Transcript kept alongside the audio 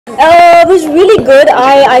It was really good.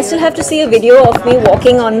 I still have to see a video of me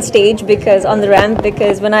walking on stage because on the ramp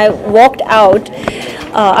because when I walked out,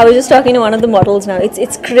 I was just talking to one of the models now.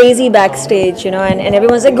 It's crazy backstage, and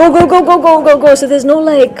everyone's like go go go go go go go. So there's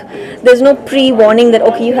no pre-warning that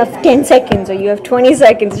okay you have 10 seconds or you have 20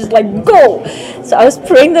 seconds. Just like go. So I was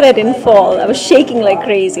praying that I didn't fall. I was shaking like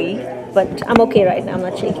crazy. But I'm okay right now. I'm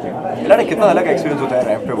not shaking. कितना अलग experience होता है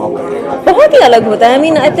ramp पे walk करने का? बहुत ही अलग होता है. I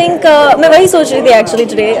mean, I think मैं वही सोच रही थी actually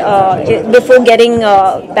today before getting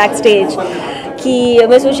backstage कि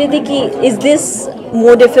मैं सोच रही थी कि is this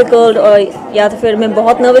more difficult or या तो फिर मैं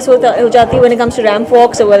बहुत nervous हो जाती when it comes to ramp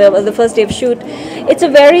walks or whether the first day of shoot. It's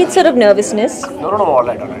a varied sort of nervousness. No, all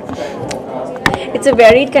right. It's a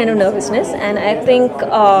varied kind of nervousness and I think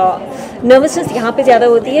nervousness यहाँ पे ज़्यादा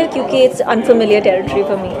होती है क्योंकि it's unfamiliar territory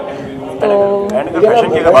for me. तो fashion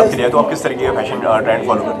की अगर बात करिए तो आप किस तरीके का फैशन ट्रेंड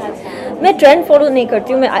फॉलो करते हैं? मैं ट्रेंड फॉलो नहीं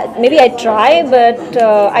करती हूँ. मैं may B I try but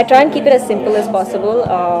I try and keep it as simple as possible.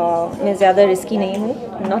 मैं ज़्यादा रिस्की नहीं हूँ.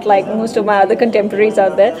 Not like most of my other contemporaries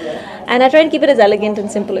out there and I try and keep it as elegant and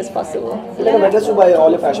simple as possible.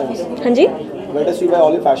 हाँ जी. Where does you buy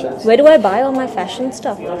all your fashions? Where do I buy all my fashion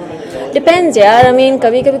stuff? Depends, यार. I mean,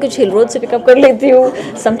 कभी-कभी कुछ हिल road से pickup कर लेती हूँ.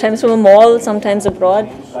 Sometimes from a mall, sometimes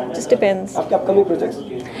abroad. Just depends. आपके upcoming projects?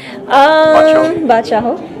 बादशाह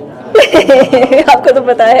हो. आपको तो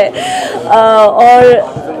पता है. और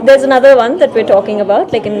there's another one that we're talking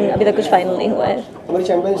about, लेकिन अभी तक कुछ final नहीं हुआ है. हमारी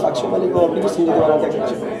चैंपियन साक्षी मालिक को अपनी संजय द्वारा क्या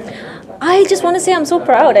कहना? I just want to say I'm so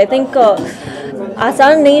proud. I think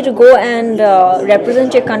आसान नहीं to go and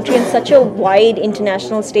represent your country in such a wide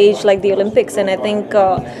international stage like the Olympics, and I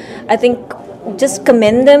think just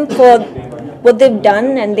commend them for what they've done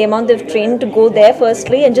and the amount they've trained to go there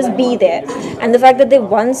firstly and just be there, and the fact that they've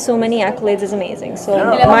won so many accolades is amazing. So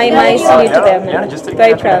my salute to them.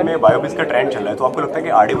 Very proud. में biopics का trend चल रहा है तो आपको लगता है कि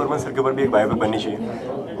आर डी बर्मन सर के ऊपर भी एक बायोपिक बननी चाहिए?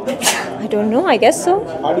 I don't know. I guess so.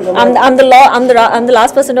 I'm the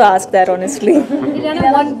last person to ask that, honestly.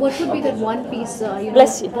 Ileana, what would be that one piece,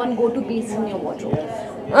 Bless you. one go-to piece in your wardrobe?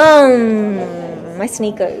 My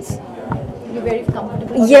sneakers. You're very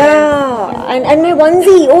comfortable. Yeah, and my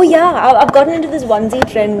onesie. Oh yeah, I've gotten into this onesie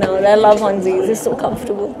trend now. I love onesies. It's so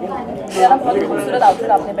comfortable. बहुत खूबसूरत outfit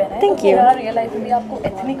आपने पहना है. Thank you. Real life में भी आपको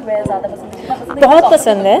ethnic wear ज़्यादा पसंद है? बहुत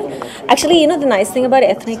पसंद है. Actually, the nice thing about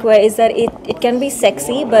ethnic wear is that it can be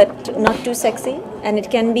sexy but not too sexy, and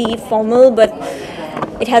it can be formal but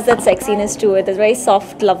it has that sexiness to it. There's very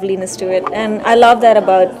soft loveliness to it, and I love that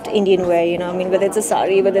about Indian wear. I mean, whether it's a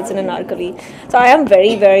sari, whether it's an anarkali. So I am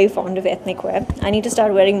very, very fond of ethnic wear. I need to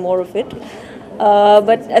start wearing more of it.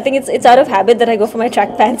 But I think it's out of habit that I go for my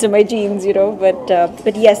track pants and my jeans,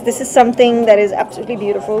 But yes, this is something that is absolutely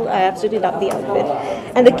beautiful. I absolutely love the outfit,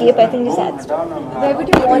 and the cape I think just adds. Where would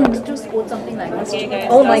you want to sport something like this?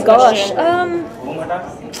 Oh my gosh.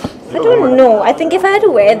 I don't know. I think if I had to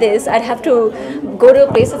wear this, I'd have to go to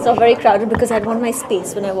a place that's not very crowded because I'd want my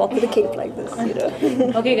space when I walk with a cape like this.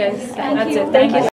 Okay, guys. That's it. Thank you.